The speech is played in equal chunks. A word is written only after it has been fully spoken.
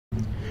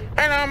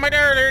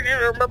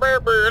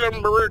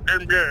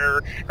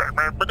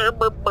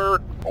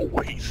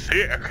Oh, he's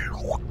sick.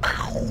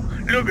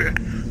 Look at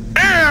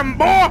damn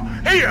boy,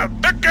 he a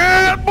thick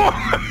ass boy.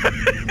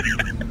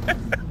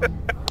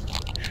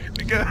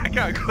 I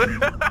got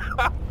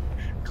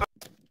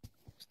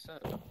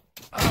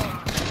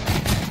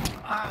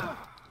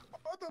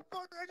what the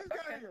fuck? I just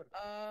got here.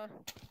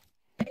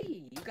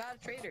 Hey, you got a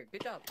trader.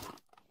 Good job.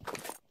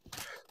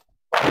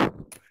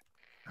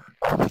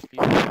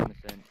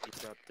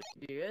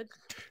 You good?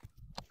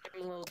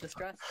 Getting a little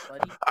distressed,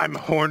 buddy. I'm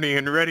horny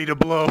and ready to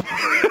blow.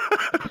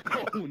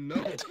 Oh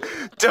no!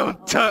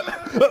 Don't touch.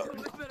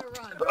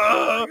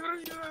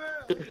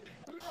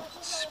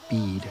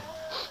 Speed.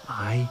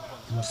 I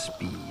am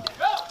speed.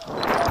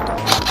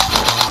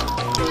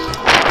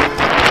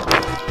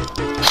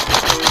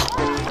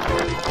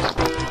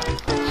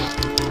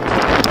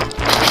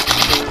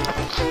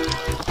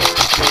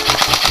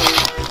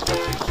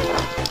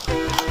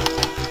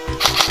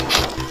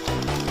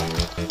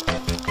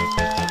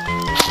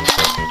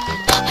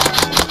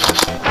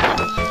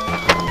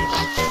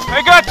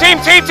 Hey,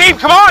 good team,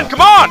 come on,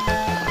 come on!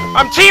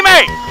 I'm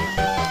teammate!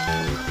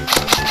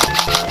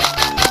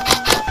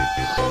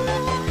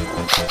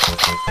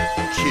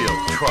 Kill,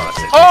 trust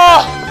it.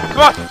 Oh,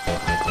 come on!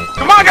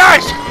 Come on,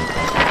 guys!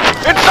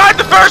 Inside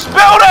the first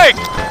building!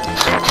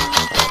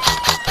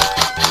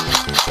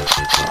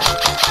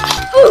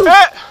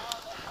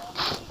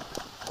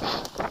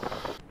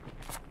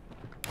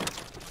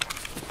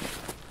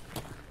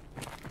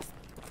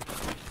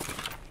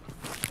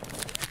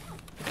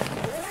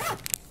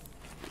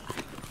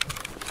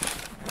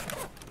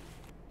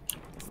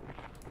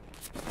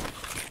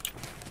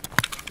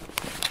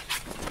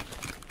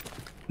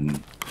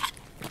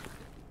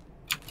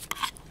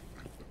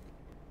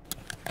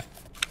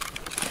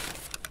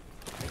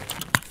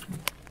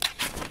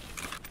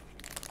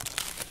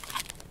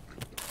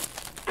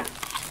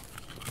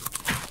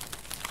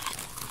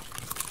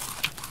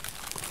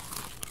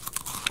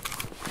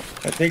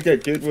 I think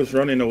that dude was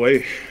running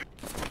away.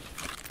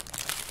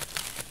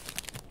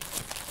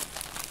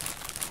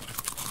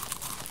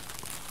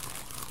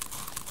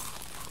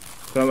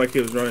 Sounded like he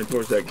was running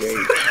towards that gate.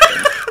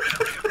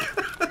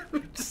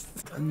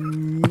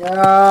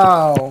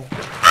 No.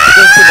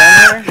 Just get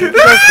down here?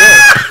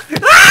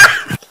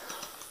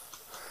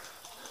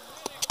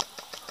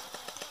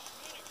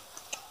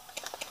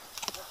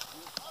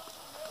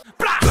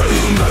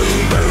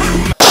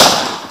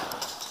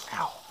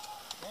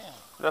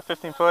 Is that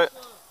 15 foot?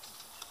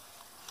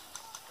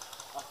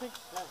 I think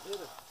that hit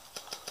it.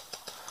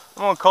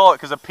 I'm gonna call it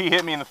because a pea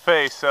hit me in the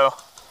face, so.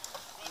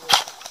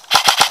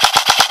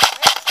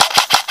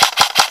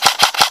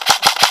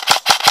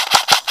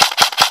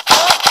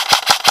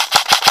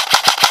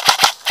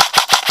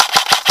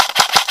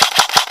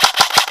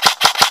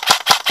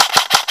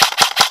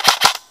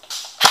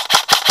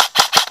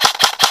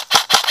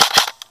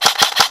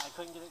 I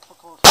couldn't get it for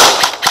close.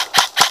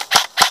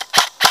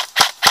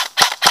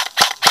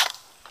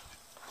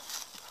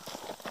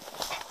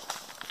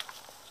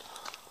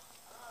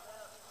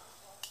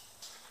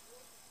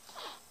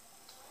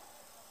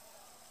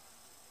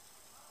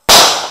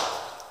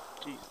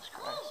 Jesus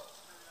Christ.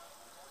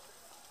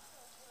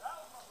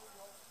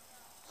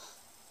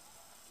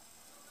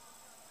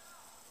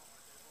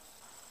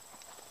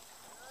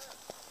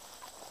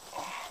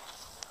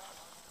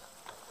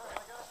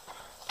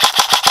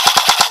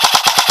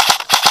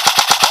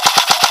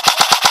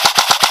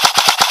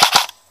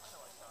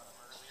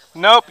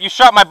 Nope, you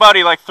shot my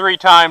buddy like 3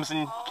 times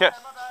and kept,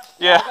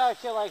 yeah. I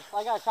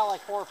got shot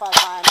like 4 or 5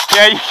 times.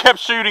 Yeah, you kept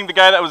shooting the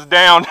guy that was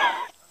down.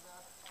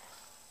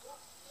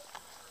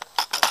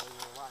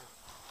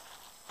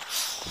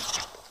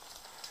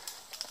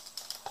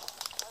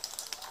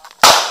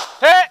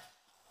 Hit!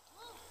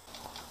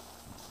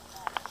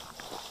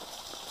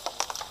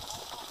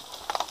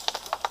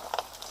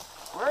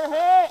 We're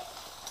hit!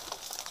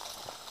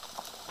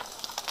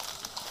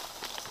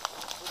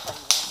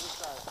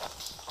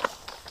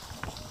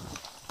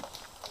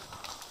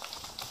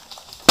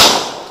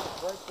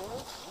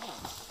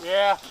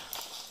 Yeah.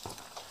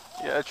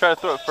 Yeah, I tried to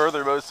throw it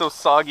further, but it was so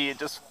soggy,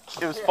 it was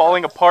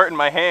falling apart in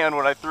my hand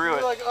when I threw it.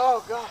 You're like,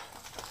 oh god.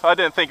 I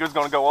didn't think it was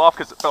going to go off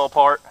because it fell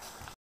apart.